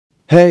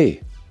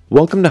Hey,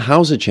 welcome to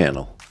How's It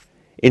channel.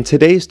 In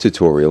today's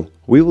tutorial,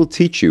 we will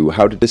teach you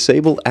how to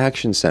disable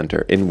Action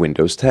Center in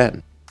Windows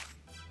 10.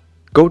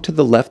 Go to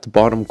the left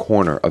bottom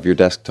corner of your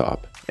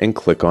desktop and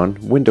click on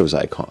Windows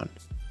icon.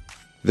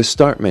 The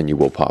Start menu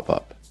will pop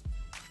up.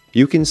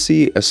 You can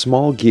see a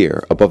small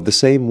gear above the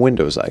same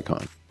Windows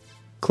icon.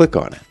 Click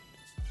on it.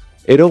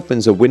 It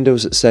opens a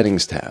Windows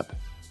Settings tab.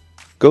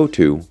 Go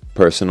to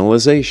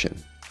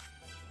Personalization.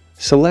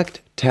 Select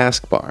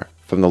Taskbar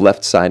from the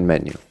left side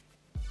menu.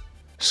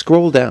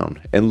 Scroll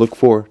down and look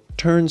for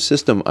Turn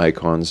System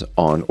Icons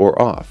on or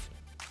off.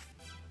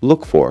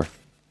 Look for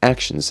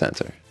Action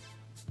Center.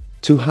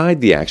 To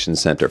hide the Action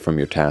Center from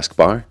your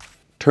taskbar,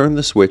 turn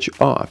the switch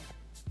off.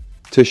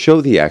 To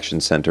show the Action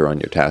Center on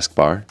your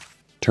taskbar,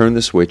 turn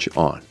the switch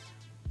on.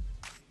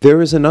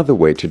 There is another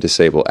way to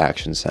disable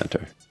Action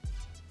Center.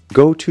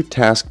 Go to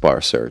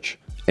Taskbar Search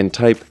and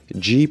type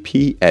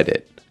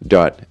gpedit.msc.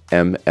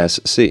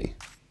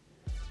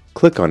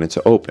 Click on it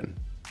to open.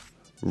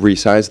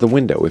 Resize the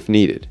window if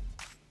needed.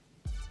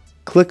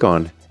 Click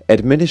on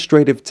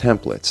Administrative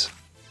Templates.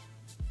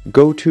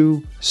 Go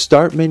to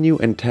Start Menu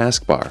and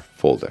Taskbar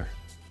folder.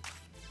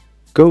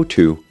 Go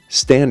to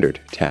Standard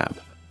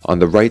tab on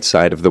the right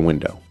side of the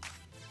window.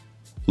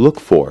 Look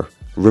for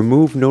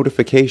Remove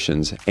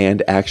Notifications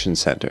and Action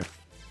Center.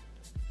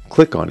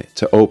 Click on it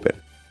to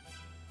open.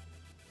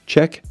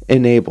 Check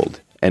Enabled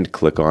and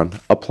click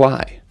on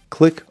Apply.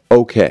 Click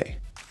OK.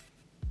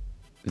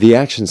 The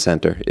Action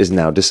Center is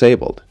now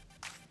disabled.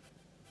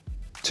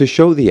 To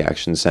show the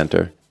Action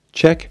Center,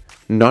 check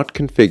Not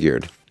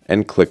Configured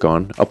and click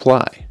on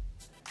Apply.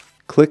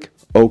 Click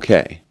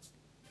OK.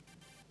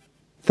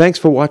 Thanks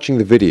for watching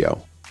the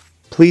video.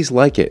 Please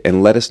like it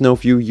and let us know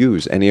if you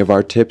use any of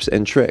our tips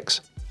and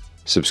tricks.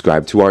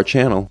 Subscribe to our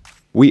channel.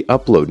 We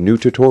upload new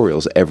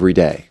tutorials every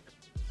day.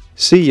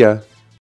 See ya!